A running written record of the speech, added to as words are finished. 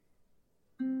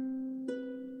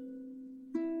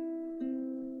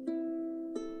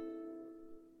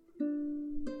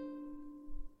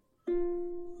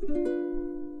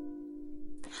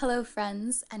Hello,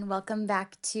 friends, and welcome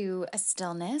back to A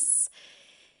Stillness.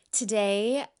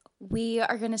 Today, we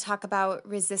are going to talk about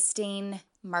resisting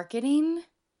marketing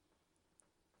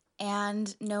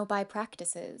and no-buy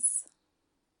practices.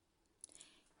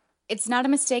 It's not a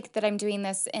mistake that I'm doing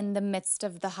this in the midst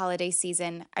of the holiday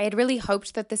season. I had really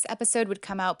hoped that this episode would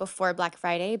come out before Black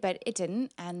Friday, but it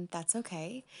didn't, and that's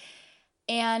okay.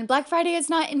 And Black Friday is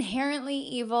not inherently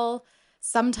evil.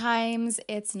 Sometimes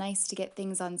it's nice to get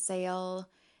things on sale.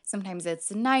 Sometimes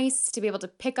it's nice to be able to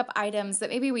pick up items that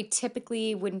maybe we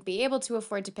typically wouldn't be able to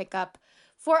afford to pick up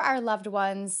for our loved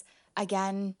ones.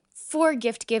 Again, for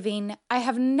gift giving. I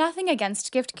have nothing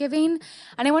against gift giving,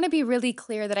 and I want to be really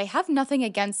clear that I have nothing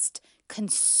against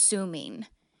consuming.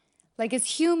 Like,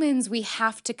 as humans, we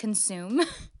have to consume.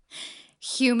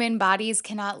 Human bodies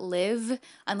cannot live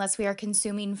unless we are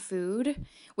consuming food.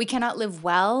 We cannot live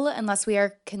well unless we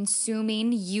are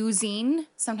consuming, using,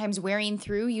 sometimes wearing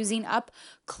through, using up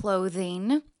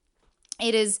clothing.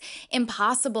 It is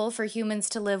impossible for humans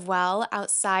to live well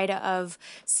outside of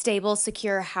stable,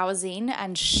 secure housing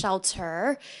and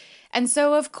shelter. And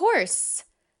so, of course,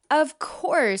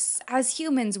 as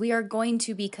humans, we are going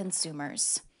to be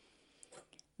consumers.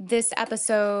 This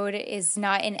episode is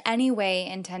not in any way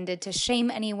intended to shame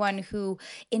anyone who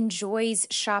enjoys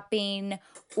shopping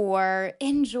or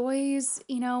enjoys,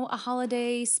 a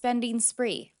holiday spending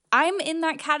spree. I'm in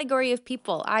that category of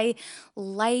people. I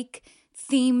like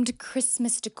themed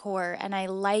Christmas decor, and I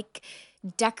like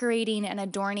decorating and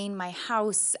adorning my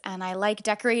house, and I like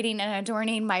decorating and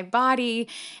adorning my body,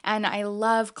 and I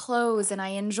love clothes, and I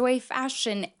enjoy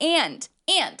fashion, and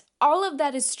all of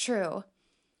that is true.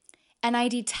 And I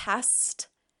detest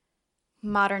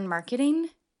modern marketing,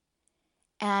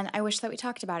 and I wish that we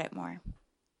talked about it more.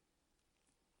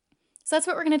 So that's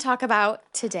what we're going to talk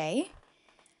about today.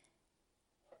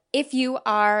 If you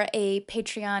are a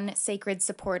Patreon Sacred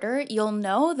supporter, you'll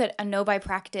know that a no-buy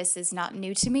practice is not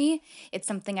new to me. It's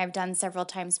something I've done several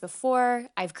times before.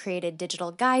 I've created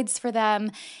digital guides for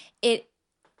them. It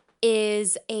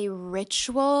is a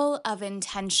ritual of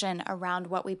intention around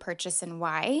what we purchase and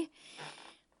why.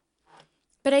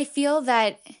 But I feel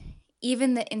that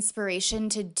even the inspiration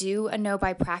to do a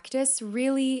no-buy practice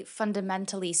really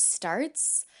fundamentally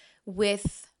starts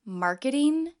with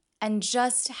marketing and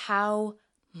just how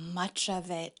much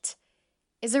of it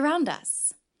is around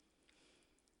us.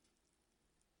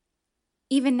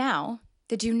 Even now,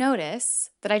 did you notice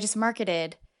that I just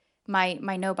marketed my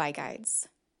no-buy guides?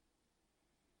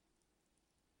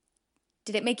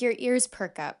 Did it make your ears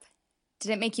perk up? Did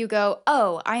it make you go,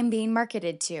 oh, I'm being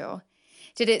marketed to?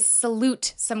 Did it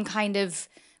salute some kind of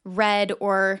red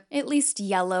or at least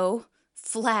yellow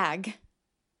flag?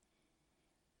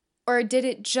 Or did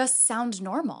it just sound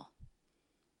normal?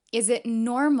 Is it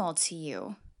normal to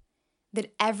you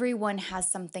that everyone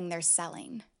has something they're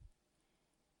selling?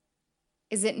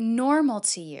 Is it normal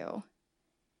to you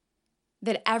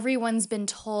that everyone's been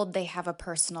told they have a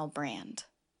personal brand?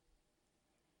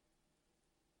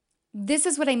 This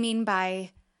is what I mean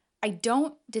by I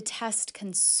don't detest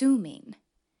consuming,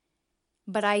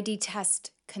 but I detest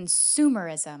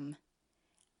consumerism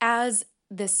as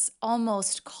this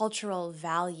almost cultural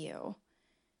value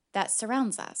that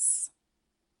surrounds us.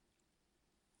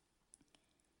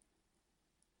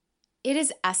 It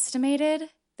is estimated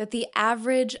that the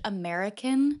average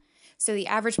American, so the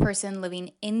average person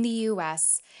living in the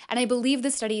US, and I believe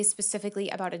the study is specifically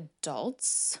about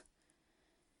adults,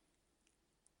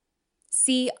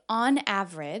 see on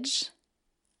average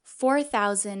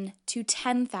 4,000 to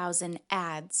 10,000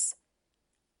 ads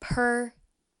per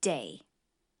day.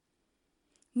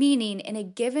 Meaning in a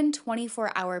given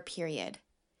 24-hour period,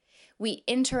 we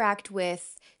interact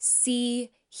with,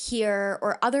 see, hear,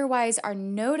 or otherwise are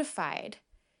notified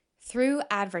through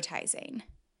advertising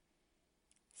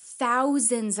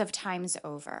thousands of times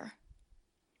over.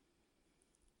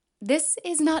 This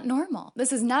is not normal.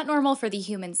 This is not normal for the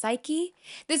human psyche.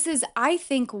 This is, I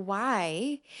think,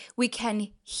 why we can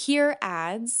hear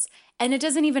ads and it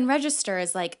doesn't even register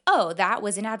as like, oh, that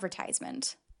was an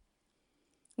advertisement.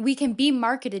 We can be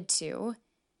marketed to,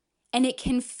 and it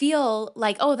can feel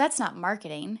like, oh, that's not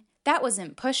marketing. That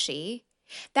wasn't pushy.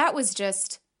 That was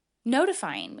just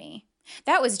notifying me.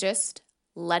 That was just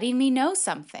letting me know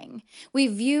something. We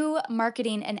view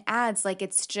marketing and ads like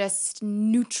it's just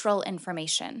neutral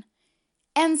information.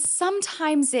 And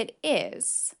sometimes it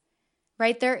is,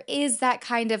 right? There is that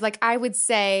kind of, like, I would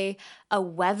say a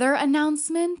weather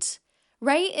announcement,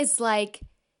 right? Is like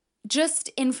just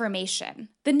information.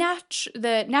 The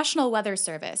National Weather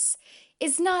Service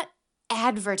is not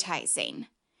advertising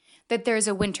that there's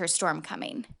a winter storm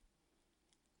coming,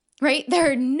 right?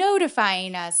 They're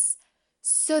notifying us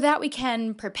so that we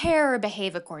can prepare or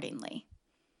behave accordingly.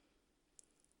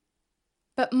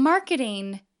 But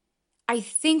marketing, I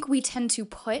think we tend to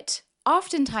put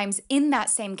oftentimes in that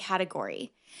same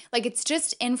category. Like it's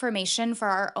just information for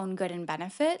our own good and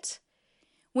benefit,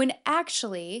 when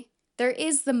actually there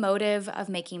is the motive of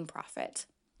making profit.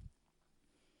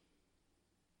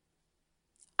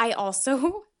 I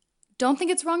also don't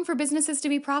think it's wrong for businesses to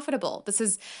be profitable.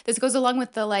 This goes along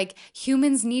with the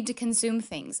humans need to consume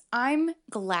things. I'm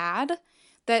glad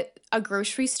that a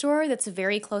grocery store that's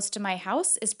very close to my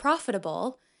house is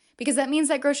profitable, because that means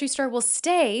that grocery store will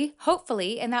stay,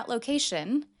 hopefully, in that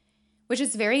location, which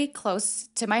is very close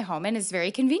to my home and is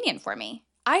very convenient for me.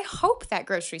 I hope that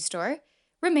grocery store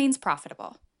remains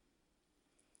profitable.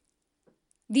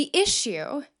 The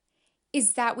issue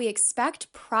is that we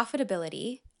expect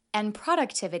profitability and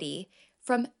productivity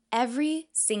from every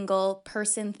single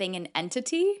person, thing, and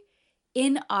entity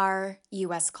in our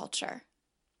US culture.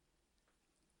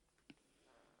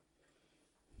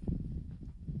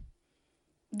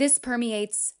 This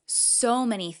permeates so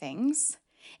many things.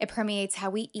 It permeates how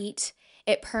we eat.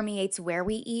 It permeates where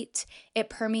we eat. It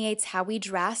permeates how we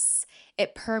dress.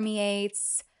 It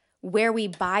permeates where we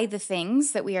buy the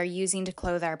things that we are using to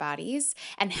clothe our bodies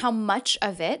and how much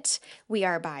of it we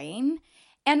are buying.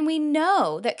 And we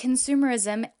know that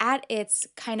consumerism at its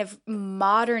kind of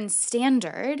modern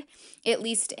standard, at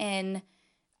least in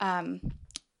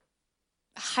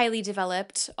highly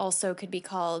developed, also could be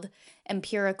called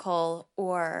empirical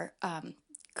or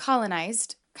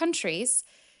colonized countries,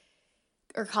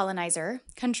 or colonizer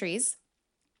countries,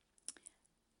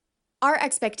 our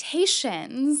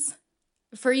expectations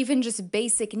for even just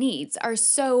basic needs are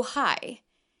so high.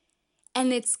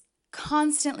 And it's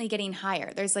constantly getting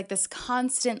higher. There's like this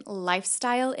constant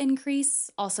lifestyle increase,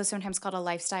 also sometimes called a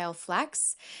lifestyle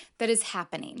flex, that is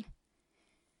happening.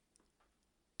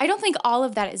 I don't think all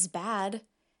of that is bad.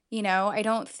 I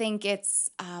don't think it's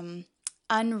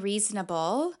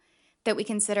unreasonable that we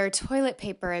consider toilet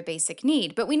paper a basic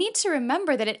need. But we need to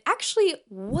remember that it actually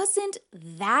wasn't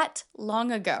that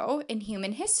long ago in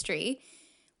human history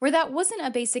where that wasn't a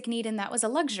basic need and that was a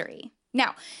luxury.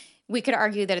 Now, we could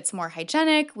argue that it's more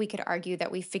hygienic. We could argue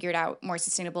that we figured out more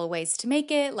sustainable ways to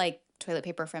make it, like toilet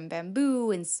paper from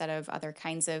bamboo instead of other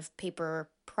kinds of paper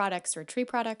products or tree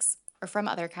products, or from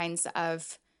other kinds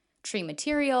of tree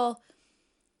material.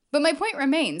 But my point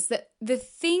remains that the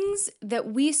things that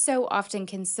we so often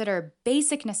consider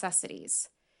basic necessities,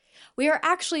 we are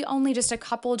actually only just a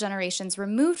couple generations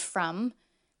removed from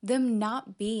them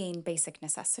not being basic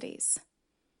necessities.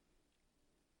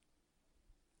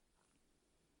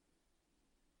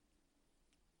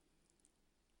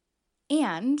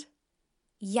 And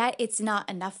yet it's not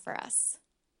enough for us.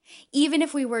 Even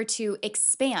if we were to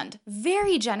expand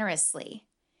very generously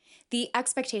the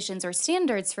expectations or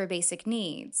standards for basic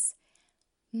needs,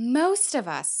 most of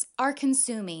us are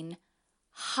consuming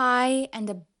high and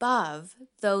above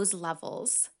those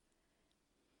levels.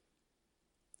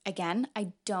 Again,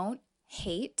 I don't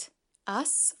hate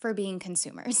us for being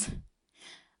consumers.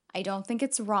 I don't think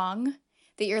it's wrong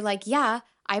that you're like, yeah,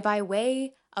 I buy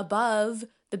way above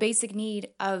the basic need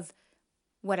of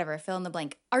whatever, fill in the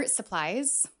blank, art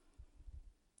supplies.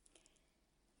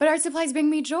 But art supplies bring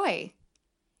me joy.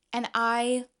 And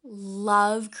I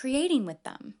love creating with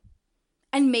them.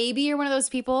 And maybe you're one of those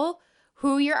people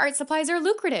who your art supplies are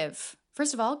lucrative.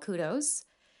 First of all, kudos.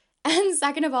 And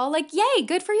second of all, yay,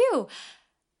 good for you.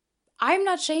 I'm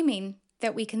not shaming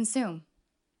that we consume.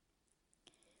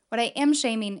 What I am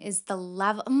shaming is the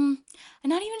level, and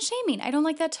not even shaming, I don't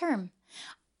like that term.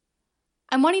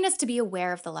 I'm wanting us to be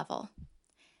aware of the level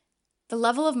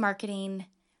of marketing,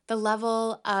 the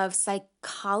level of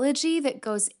psychology that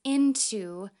goes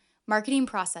into marketing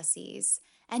processes,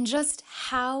 and just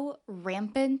how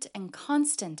rampant and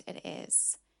constant it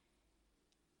is.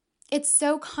 It's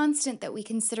so constant that we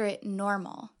consider it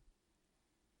normal.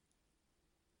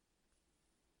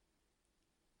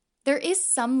 There is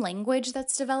some language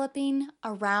that's developing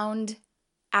around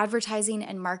advertising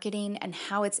and marketing and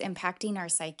how it's impacting our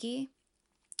psyche.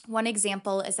 One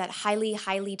example is that highly,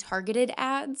 highly targeted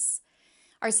ads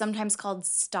are sometimes called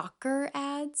stalker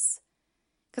ads.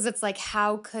 Because it's like,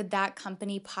 how could that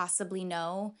company possibly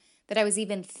know that I was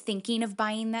even thinking of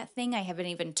buying that thing? I haven't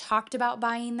even talked about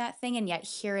buying that thing, and yet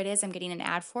here it is, I'm getting an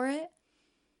ad for it.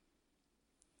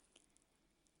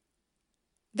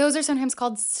 Those are sometimes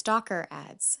called stalker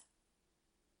ads,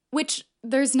 which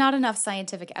there's not enough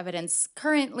scientific evidence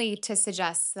currently to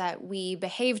suggest that we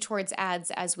behave towards ads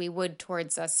as we would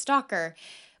towards a stalker.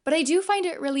 But I do find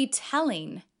it really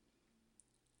telling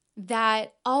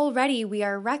that already we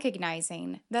are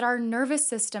recognizing that our nervous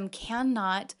system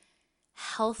cannot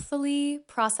healthily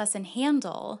process and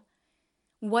handle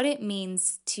what it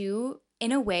means to,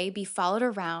 in a way, be followed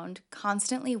around,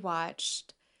 constantly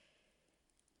watched,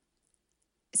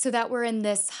 so that we're in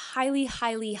this highly,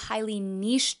 highly, highly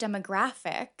niche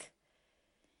demographic,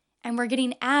 and we're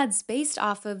getting ads based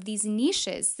off of these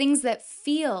niches, things that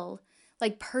feel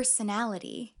like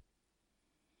personality,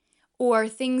 or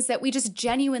things that we just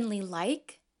genuinely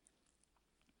like.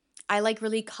 I like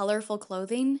really colorful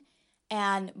clothing,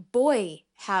 and boy,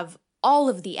 have all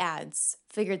of the ads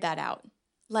figured that out.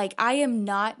 Like, I am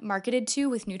not marketed to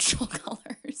with neutral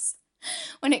colors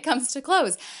when it comes to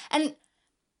clothes. And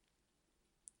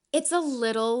it's a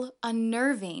little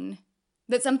unnerving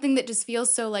that something that just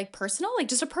feels so like personal, like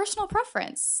just a personal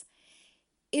preference,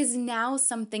 is now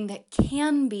something that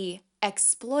can be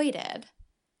exploited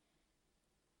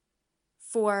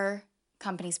for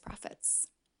companies' profits.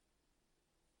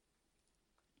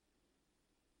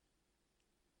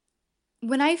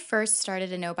 When I first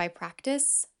started a no buy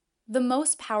practice, the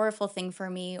most powerful thing for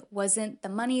me wasn't the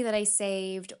money that I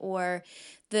saved or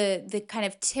the kind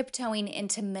of tiptoeing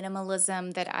into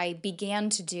minimalism that I began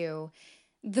to do.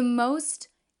 The most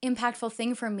impactful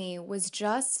thing for me was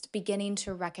just beginning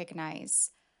to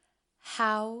recognize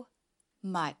how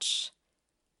much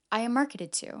I am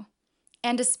marketed to,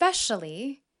 and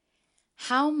especially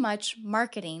how much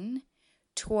marketing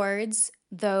towards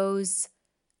those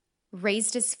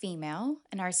raised as female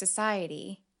in our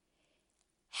society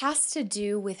has to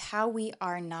do with how we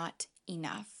are not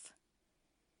enough.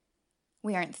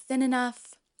 We aren't thin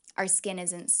enough, our skin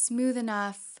isn't smooth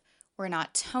enough, we're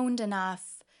not toned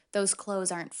enough, those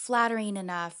clothes aren't flattering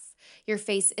enough, your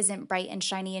face isn't bright and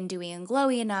shiny and dewy and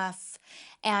glowy enough,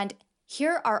 and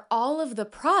here are all of the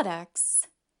products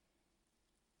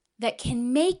that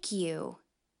can make you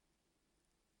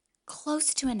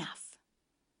close to enough.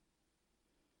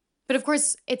 But of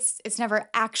course, it's never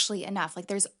actually enough. Like,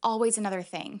 there's always another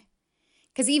thing.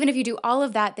 Because even if you do all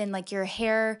of that, then like your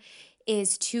hair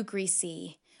is too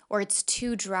greasy, or it's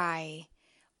too dry,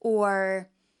 or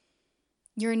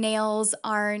your nails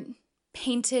aren't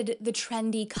painted the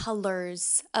trendy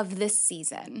colors of this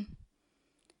season,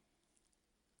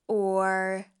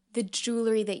 or the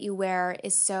jewelry that you wear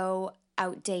is so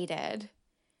outdated,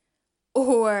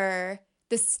 or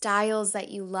the styles that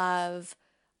you love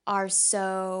are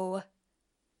so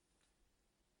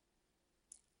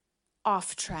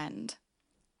off trend.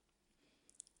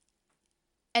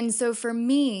 And so for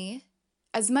me,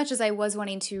 as much as I was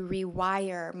wanting to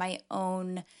rewire my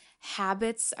own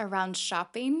habits around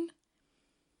shopping,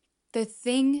 the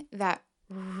thing that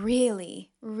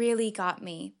really, really got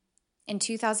me in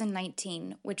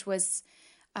 2019, which was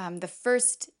the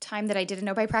first time that I did a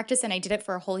no buy practice, and I did it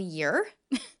for a whole year.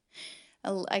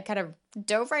 I kind of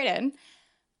dove right in.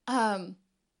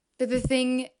 But the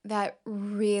thing that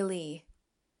really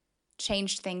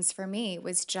changed things for me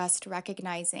was just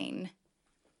recognizing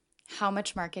how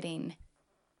much marketing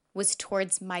was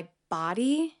towards my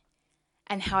body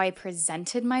and how I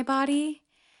presented my body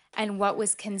and what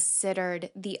was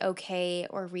considered the okay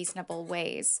or reasonable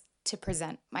ways to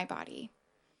present my body.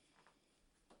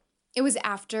 It was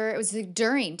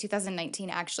during 2019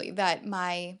 actually that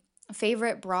my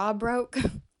favorite bra broke,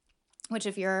 which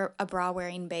if you're a bra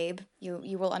wearing babe,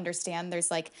 you will understand there's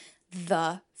like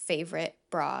the favorite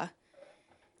bra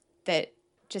that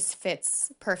just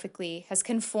fits perfectly, has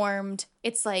conformed.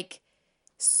 It's like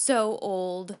so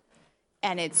old,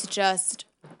 and it's just,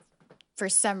 for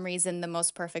some reason, the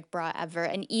most perfect bra ever.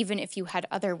 And even if you had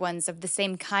other ones of the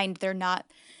same kind, they're not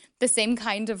the same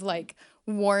kind of like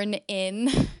worn in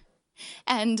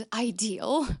and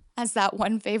ideal as that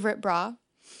one favorite bra.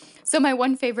 So my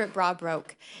one favorite bra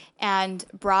broke, and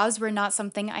bras were not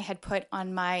something I had put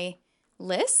on my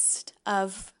list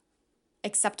of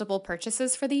acceptable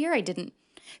purchases for the year. I didn't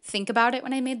think about it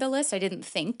when I made the list. I didn't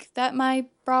think that my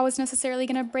bra was necessarily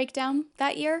going to break down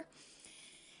that year.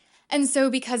 And so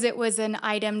because it was an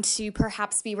item to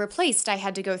perhaps be replaced, I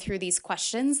had to go through these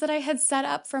questions that I had set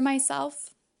up for myself.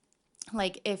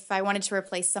 Like, if I wanted to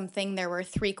replace something, there were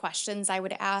 3 questions I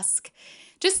would ask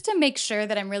just to make sure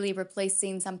that I'm really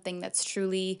replacing something that's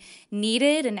truly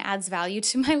needed and adds value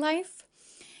to my life.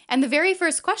 And the very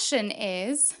first question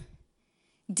is,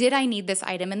 did I need this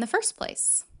item in the first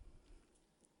place?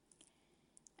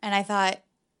 And I thought,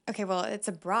 okay, well, it's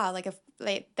a bra.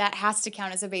 Like that has to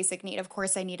count as a basic need. Of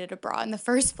course, I needed a bra in the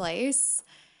first place.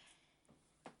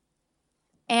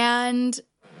 And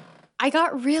I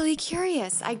got really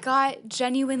curious. I got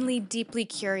genuinely deeply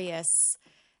curious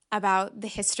about the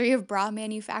history of bra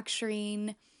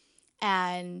manufacturing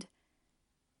and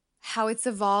how it's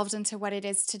evolved into what it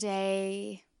is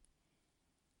today.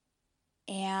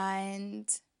 and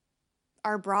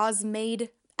are bras made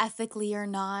ethically or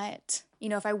not?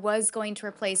 If I was going to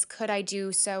replace, could I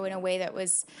do so in a way that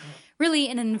was really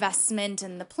an investment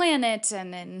in the planet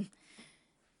and in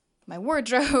my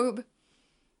wardrobe?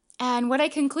 And what I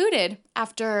concluded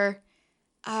after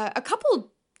a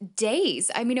couple days,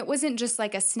 it wasn't just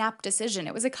like a snap decision.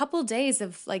 It was a couple days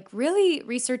of like really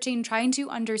researching, trying to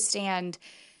understand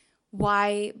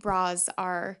why bras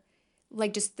are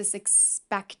like just this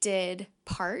expected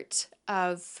part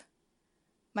of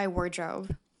my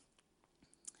wardrobe,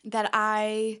 that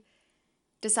I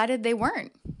decided they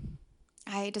weren't.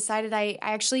 I decided I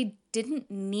actually didn't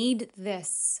need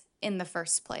this in the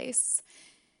first place.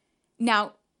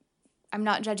 Now, I'm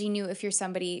not judging you if you're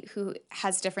somebody who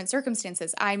has different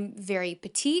circumstances. I'm very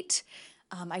petite.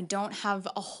 I don't have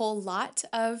a whole lot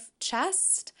of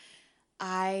chest.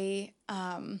 I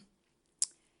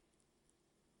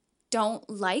don't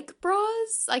like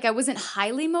bras. Like, I wasn't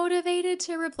highly motivated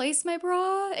to replace my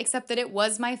bra, except that it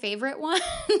was my favorite one.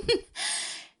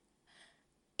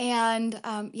 And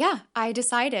I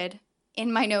decided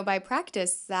in my no-buy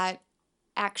practice that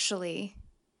actually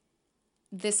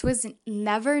this was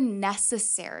never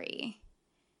necessary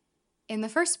in the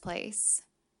first place.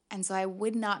 And so I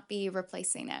would not be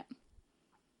replacing it.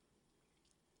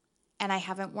 And I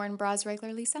haven't worn bras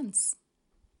regularly since.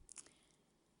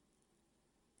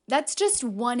 That's just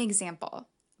one example,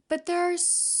 but there are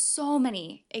so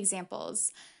many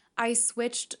examples. I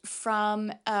switched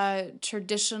from a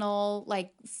traditional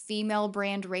like female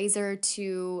brand razor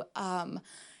to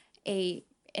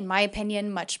in my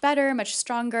opinion, much better, much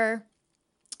stronger,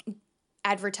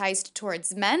 advertised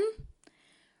towards men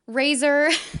razor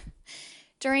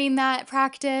during that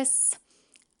practice.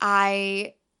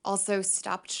 I also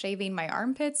stopped shaving my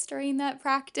armpits during that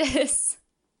practice.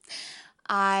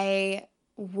 I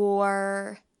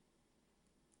wore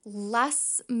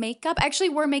less makeup. I actually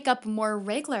wore makeup more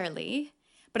regularly,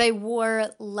 but I wore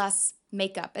less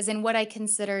makeup, as in what I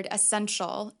considered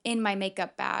essential in my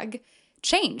makeup bag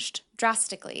changed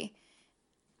drastically.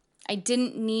 I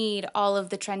didn't need all of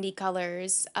the trendy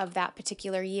colors of that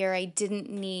particular year. I didn't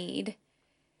need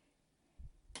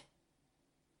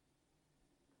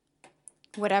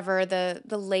whatever the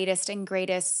latest and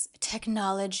greatest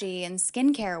technology and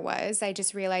skincare was. I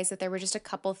just realized that there were just a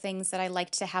couple things that I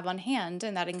liked to have on hand,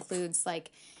 and that includes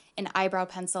like an eyebrow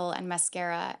pencil and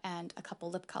mascara and a couple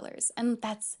lip colors, and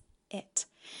that's it.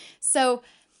 So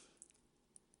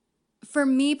for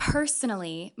me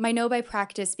personally, my no-buy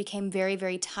practice became very,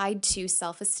 very tied to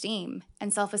self-esteem,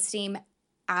 and self-esteem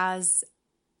as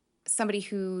somebody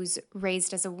who's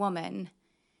raised as a woman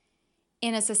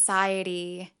in a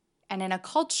society and in a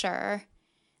culture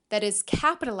that is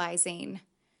capitalizing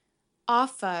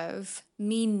off of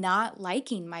me not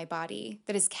liking my body,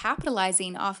 that is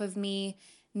capitalizing off of me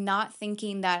not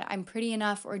thinking that I'm pretty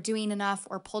enough or doing enough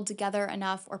or pulled together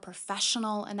enough or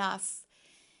professional enough,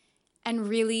 and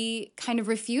really kind of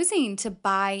refusing to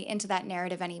buy into that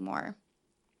narrative anymore.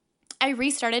 I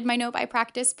restarted my no-buy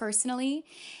practice personally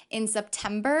in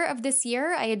September of this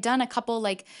year. I had done a couple,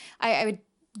 I would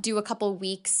do a couple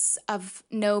weeks of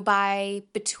no-buy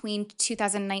between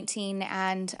 2019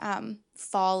 and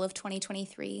fall of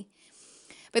 2023.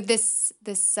 But this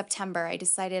September, I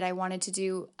decided I wanted to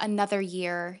do another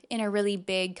year in a really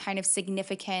big, kind of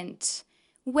significant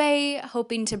way,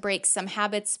 hoping to break some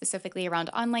habits, specifically around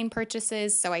online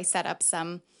purchases. So I set up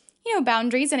some,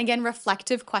 boundaries and, again,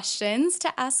 reflective questions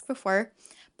to ask before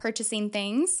purchasing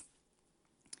things,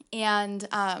 and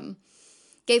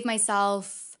gave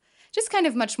myself just kind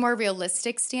of much more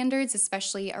realistic standards,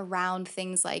 especially around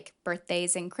things like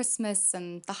birthdays and Christmas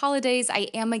and the holidays. I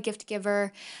am a gift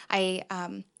giver. I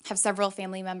have several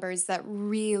family members that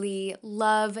really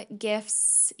love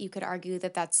gifts. You could argue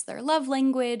that that's their love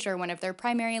language or one of their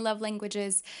primary love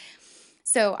languages.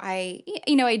 So I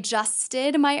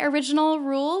adjusted my original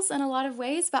rules in a lot of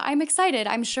ways, but I'm excited.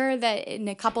 I'm sure that in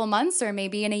a couple months or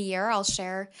maybe in a year, I'll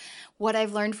share what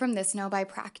I've learned from this no-buy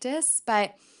practice.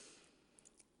 But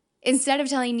instead of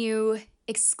telling you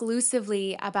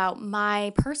exclusively about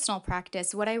my personal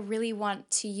practice, what I really want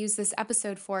to use this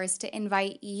episode for is to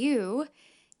invite you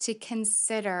to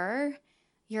consider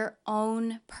your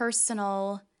own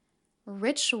personal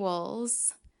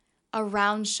rituals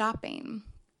around shopping.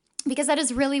 Because that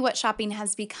is really what shopping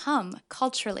has become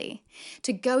culturally.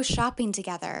 To go shopping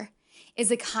together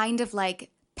is a kind of like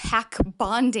pack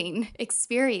bonding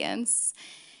experience.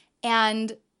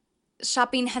 And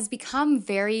shopping has become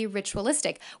very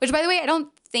ritualistic, which, by the way, I don't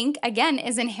think, again,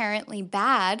 is inherently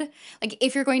bad. Like,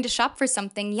 if you're going to shop for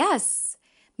something, yes,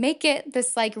 make it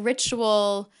this like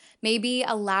ritual. Maybe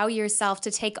allow yourself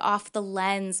to take off the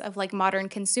lens of like modern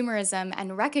consumerism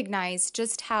and recognize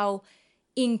just how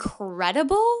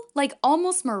incredible, like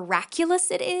almost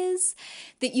miraculous it is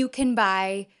that you can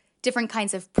buy different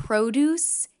kinds of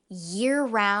produce year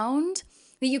round,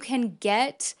 that you can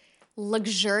get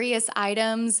luxurious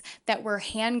items that were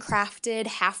handcrafted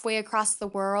halfway across the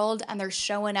world and they're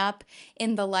showing up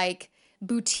in the like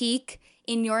boutique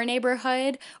in your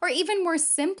neighborhood, or even more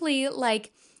simply,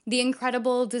 like the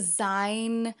incredible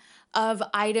design of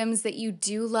items that you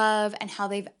do love and how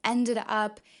they've ended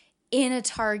up in a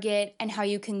Target and how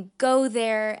you can go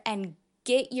there and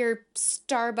get your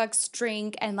Starbucks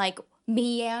drink and like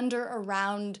meander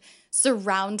around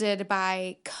surrounded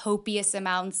by copious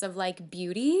amounts of like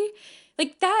beauty.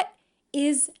 Like that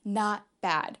is not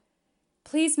bad.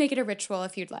 Please make it a ritual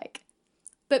if you'd like.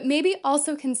 But maybe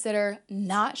also consider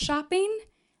not shopping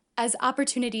as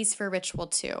opportunities for ritual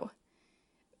too.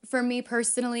 For me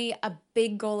personally, a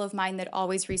big goal of mine that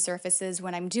always resurfaces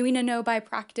when I'm doing a no-buy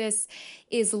practice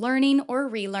is learning or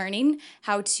relearning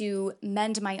how to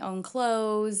mend my own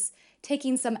clothes,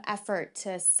 taking some effort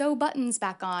to sew buttons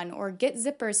back on or get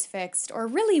zippers fixed or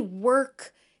really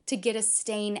work to get a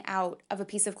stain out of a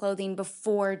piece of clothing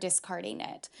before discarding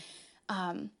it.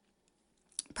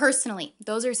 Personally,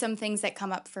 those are some things that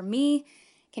come up for me.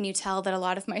 Can you tell that a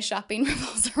lot of my shopping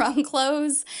revolves around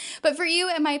clothes? But for you,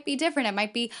 it might be different. It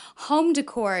might be home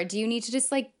decor. Do you need to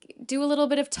just like do a little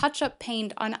bit of touch-up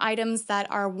paint on items that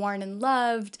are worn and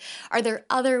loved? Are there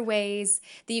other ways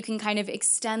that you can kind of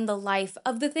extend the life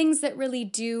of the things that really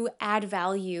do add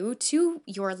value to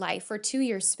your life or to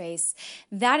your space?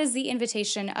 That is the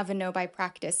invitation of a no-buy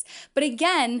practice. But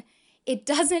again, it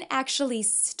doesn't actually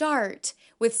start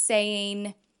with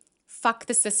saying, fuck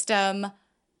the system,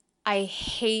 I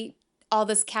hate all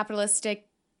this capitalistic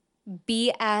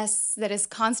BS that is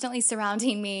constantly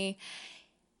surrounding me.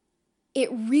 It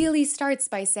really starts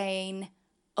by saying,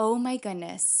 oh my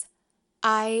goodness,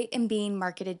 I am being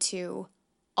marketed to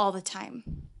all the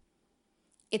time.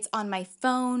 It's on my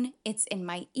phone, it's in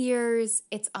my ears,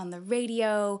 it's on the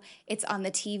radio, it's on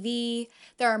the TV.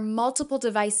 There are multiple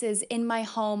devices in my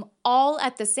home all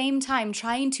at the same time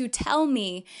trying to tell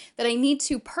me that I need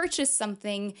to purchase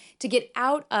something to get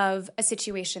out of a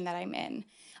situation that I'm in.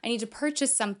 I need to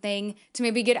purchase something to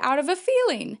maybe get out of a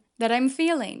feeling that I'm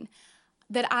feeling.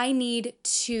 That I need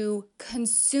to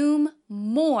consume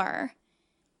more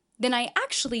than I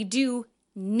actually do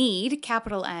need,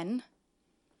 capital N.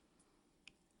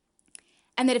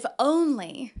 And that if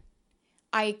only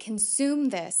I consume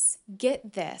this,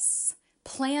 get this,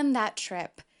 plan that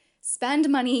trip, spend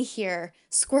money here,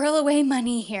 squirrel away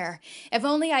money here, if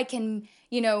only I can,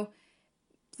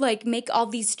 like make all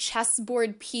these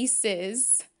chessboard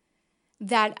pieces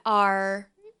that are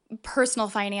personal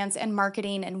finance and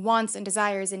marketing and wants and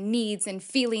desires and needs and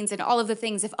feelings and all of the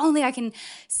things, if only I can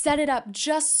set it up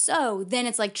just so, then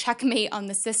it's like checkmate on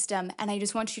the system. And I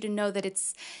just want you to know that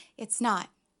it's not.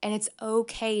 And it's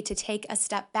okay to take a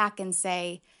step back and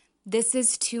say, this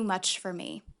is too much for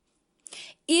me.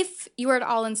 If you are at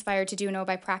all inspired to do a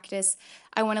no-buy practice,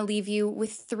 I want to leave you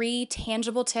with 3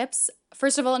 tangible tips.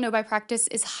 First of all, a no-buy practice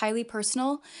is highly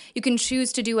personal. You can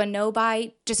choose to do a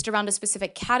no-buy just around a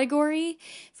specific category.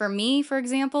 For me, for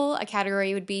example, a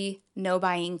category would be no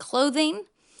buying clothing.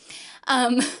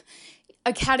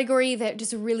 A category that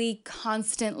just really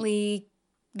constantly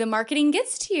the marketing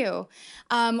gets to you,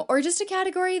 or just a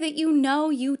category that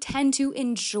you tend to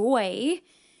enjoy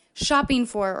shopping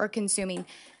for or consuming.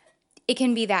 It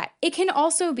can be that. It can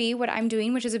also be what I'm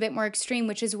doing, which is a bit more extreme,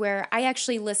 which is where I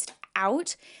actually list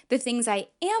out the things I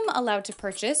am allowed to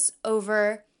purchase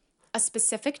over a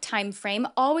specific time frame.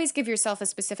 Always give yourself a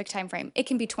specific time frame. It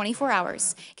can be 24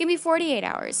 hours. It can be 48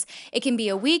 hours. It can be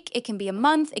a week. It can be a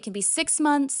month. It can be 6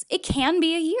 months. It can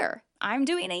be a year. I'm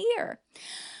doing a year.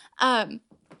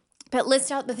 But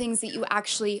list out the things that you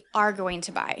actually are going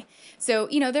to buy. So,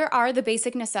 there are the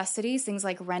basic necessities, things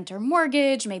like rent or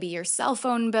mortgage, maybe your cell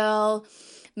phone bill,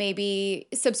 maybe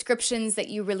subscriptions that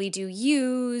you really do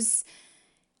use.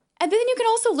 And then you can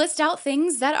also list out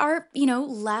things that are,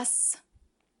 less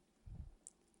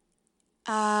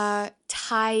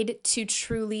tied to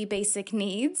truly basic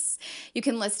needs. You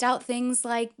can list out things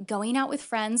like going out with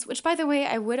friends, which, by the way,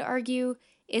 I would argue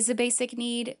is a basic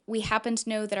need. We happen to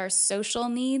know that our social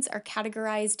needs are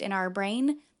categorized in our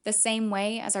brain the same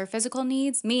way as our physical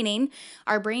needs, meaning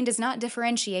our brain does not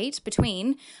differentiate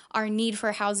between our need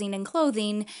for housing and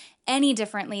clothing any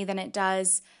differently than it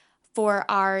does for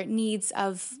our needs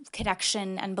of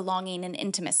connection and belonging and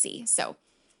intimacy. So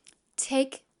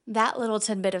take that little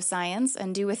tidbit of science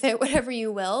and do with it whatever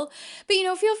you will. But,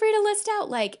 feel free to list out,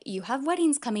 like, you have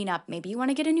weddings coming up. Maybe you want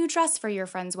to get a new dress for your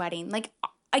friend's wedding. Like,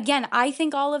 again, I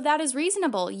think all of that is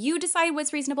reasonable. You decide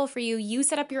what's reasonable for you. You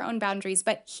set up your own boundaries.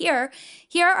 But here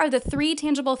are the 3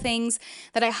 tangible things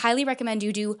that I highly recommend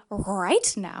you do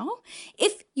right now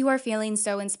if you are feeling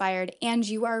so inspired and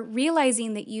you are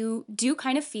realizing that you do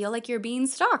kind of feel like you're being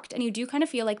stalked and you do kind of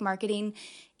feel like marketing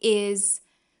is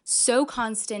so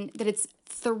constant that it's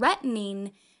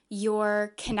threatening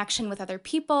your connection with other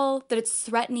people, that it's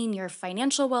threatening your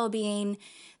financial well-being,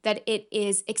 that it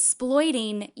is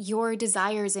exploiting your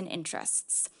desires and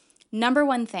interests. Number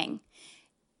 1 thing,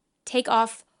 take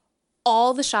off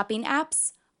all the shopping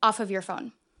apps off of your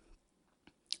phone.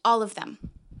 All of them.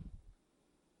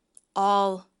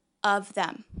 All of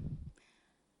them.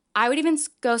 I would even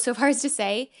go so far as to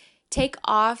say, take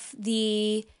off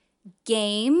the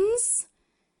games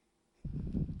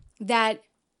that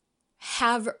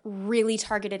have really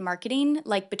targeted marketing,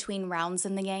 like between rounds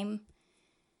in the game,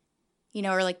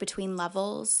 or like between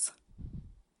levels.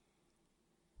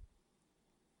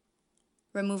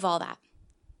 Remove all that.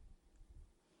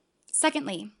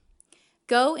 Secondly,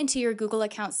 go into your Google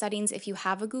account settings if you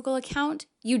have a Google account.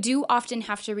 You do often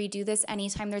have to redo this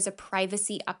anytime there's a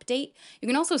privacy update. You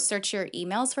can also search your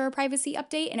emails for a privacy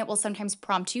update, and it will sometimes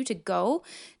prompt you to go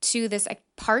to this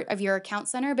part of your account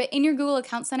center. But in your Google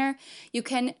account center, you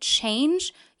can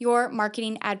change your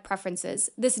marketing ad preferences.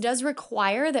 This does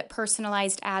require that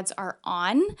personalized ads are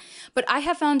on, but I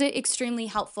have found it extremely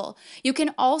helpful. You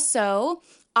can also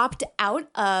opt out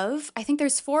of, I think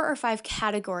there's 4 or 5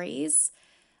 categories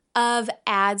of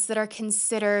ads that are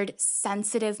considered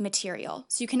sensitive material.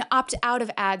 So you can opt out of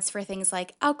ads for things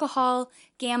like alcohol,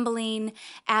 gambling,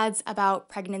 ads about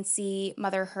pregnancy,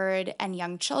 motherhood, and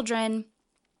young children,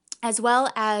 as well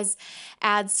as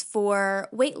ads for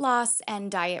weight loss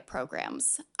and diet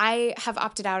programs. I have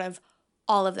opted out of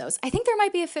all of those. I think there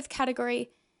might be a 5th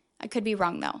category. I could be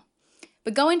wrong though.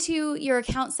 But go into your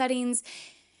account settings,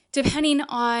 depending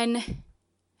on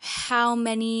how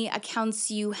many accounts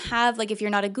you have. Like if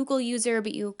you're not a Google user,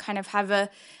 but you kind of have a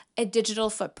digital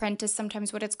footprint is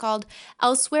sometimes what it's called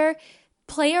elsewhere,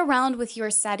 play around with your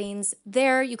settings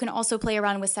there. You can also play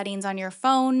around with settings on your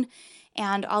phone,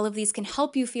 and all of these can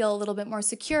help you feel a little bit more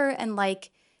secure and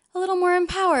like a little more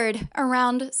empowered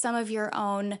around some of your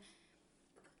own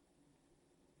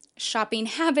shopping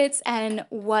habits and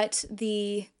what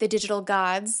the digital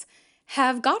gods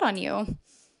have got on you.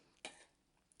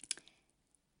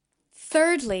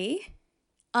 Thirdly,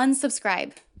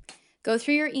 unsubscribe. Go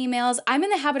through your emails. I'm in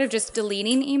the habit of just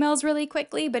deleting emails really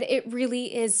quickly, but it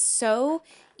really is so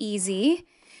easy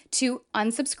to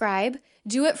unsubscribe.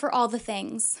 Do it for all the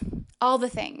things. All the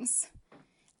things.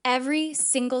 Every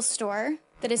single store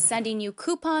that is sending you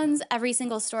coupons, every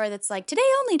single store that's like, today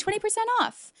only, 20%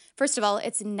 off. First of all,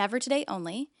 it's never today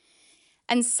only.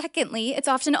 And secondly, it's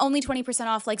often only 20%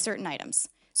 off like certain items.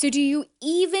 So do you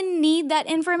even need that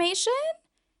information?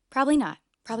 Probably not.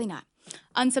 Probably not.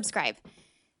 Unsubscribe.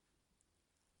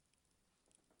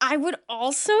 I would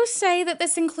also say that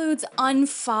this includes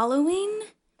unfollowing,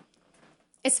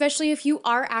 especially if you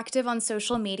are active on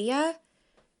social media.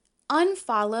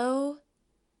 Unfollow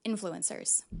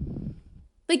influencers.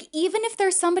 Like, even if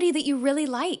there's somebody that you really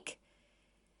like.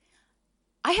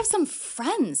 I have some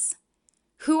friends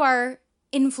who are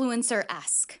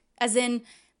influencer-esque, as in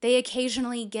they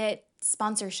occasionally get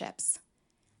sponsorships.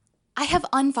 I have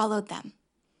unfollowed them.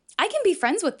 I can be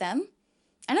friends with them,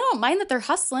 and I don't mind that they're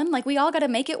hustling. Like, we all got to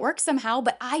make it work somehow,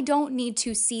 but I don't need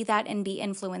to see that and be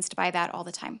influenced by that all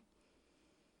the time.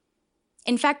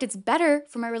 In fact, it's better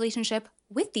for my relationship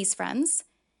with these friends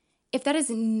if that is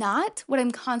not what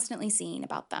I'm constantly seeing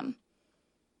about them.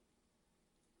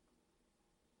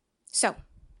 So,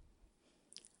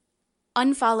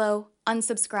 unfollow,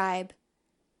 unsubscribe,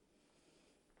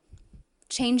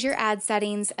 change your ad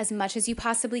settings as much as you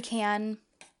possibly can.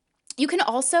 You can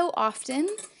also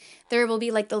there will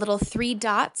be like the little 3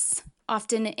 dots,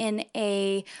 often in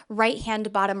a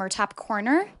right-hand bottom or top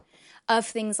corner of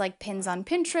things like pins on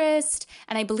Pinterest,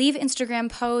 and I believe Instagram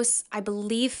posts, I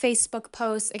believe Facebook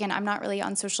posts. Again, I'm not really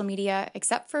on social media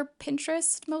except for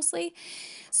Pinterest mostly.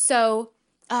 So,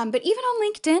 but even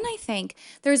on LinkedIn, I think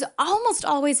there's almost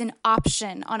always an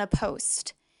option on a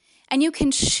post, and you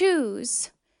can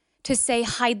choose to say,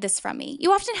 hide this from me.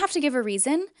 You often have to give a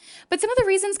reason, but some of the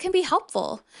reasons can be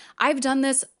helpful. I've done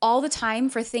this all the time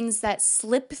for things that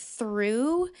slip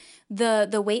through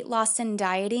the weight loss and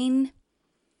dieting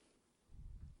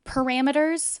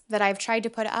parameters that I've tried to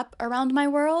put up around my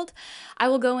world. I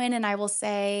will go in and I will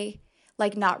say,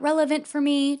 like not relevant for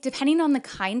me. Depending on the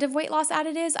kind of weight loss ad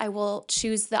it is, I will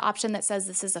choose the option that says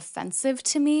this is offensive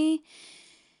to me.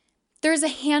 There's a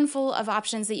handful of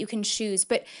options that you can choose,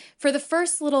 but for the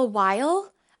first little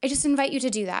while, I just invite you to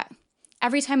do that.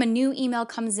 Every time a new email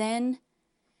comes in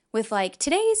with like,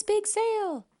 today's big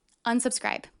sale,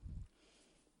 unsubscribe.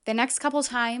 The next couple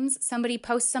times somebody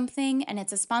posts something and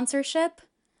it's a sponsorship,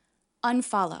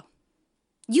 unfollow.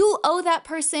 You owe that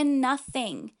person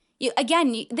nothing. They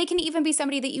can even be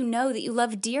somebody that you know that you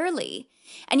love dearly,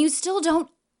 and you still don't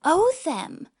owe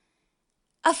them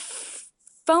a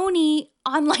phony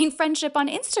online friendship on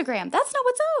Instagram. That's not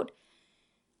what's owed.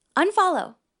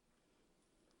 Unfollow.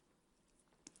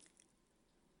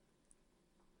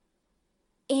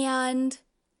 And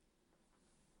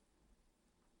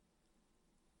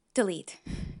delete.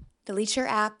 Delete your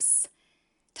apps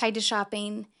tied to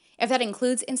shopping. If that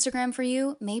includes Instagram for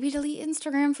you, maybe delete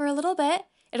Instagram for a little bit.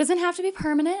 It doesn't have to be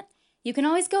permanent. You can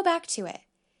always go back to it.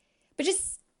 But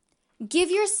just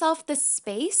give yourself the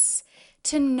space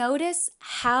to notice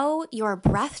how your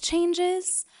breath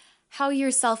changes, how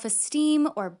your self-esteem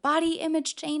or body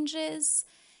image changes,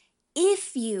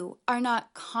 if you are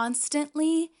not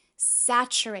constantly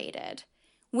saturated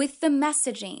with the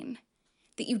messaging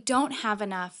that you don't have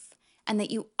enough and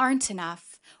that you aren't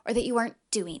enough or that you aren't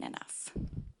doing enough.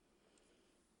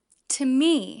 To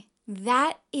me,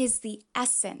 that is the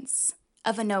essence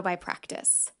of a no-buy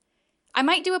practice. I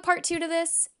might do a part 2 to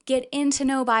this, get into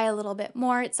no-buy a little bit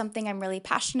more. It's something I'm really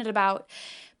passionate about,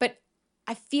 but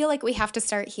I feel like we have to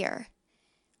start here.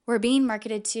 We're being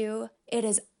marketed to. It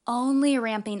is only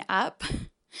ramping up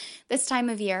this time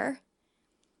of year.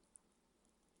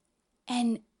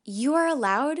 And you are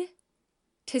allowed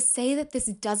to say that this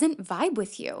doesn't vibe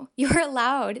with you. You're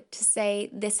allowed to say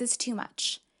this is too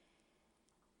much.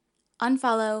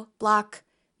 Unfollow, block,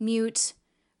 mute,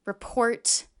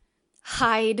 report,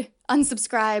 hide,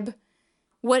 unsubscribe,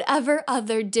 whatever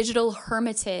other digital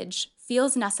hermitage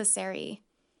feels necessary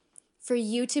for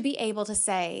you to be able to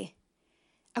say,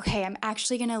 okay, I'm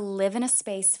actually going to live in a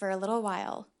space for a little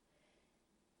while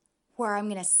where I'm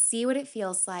going to see what it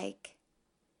feels like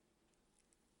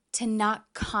to not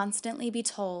constantly be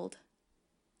told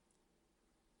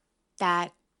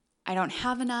that I don't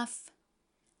have enough,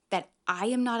 that I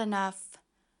am not enough,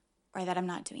 or that I'm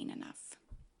not doing enough.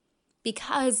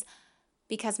 Because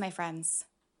my friends,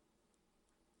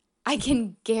 I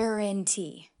can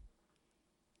guarantee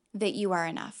that you are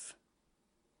enough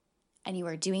and you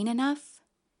are doing enough.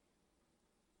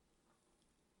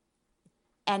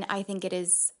 And I think it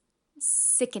is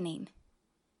sickening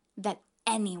that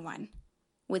anyone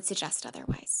would suggest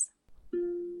otherwise.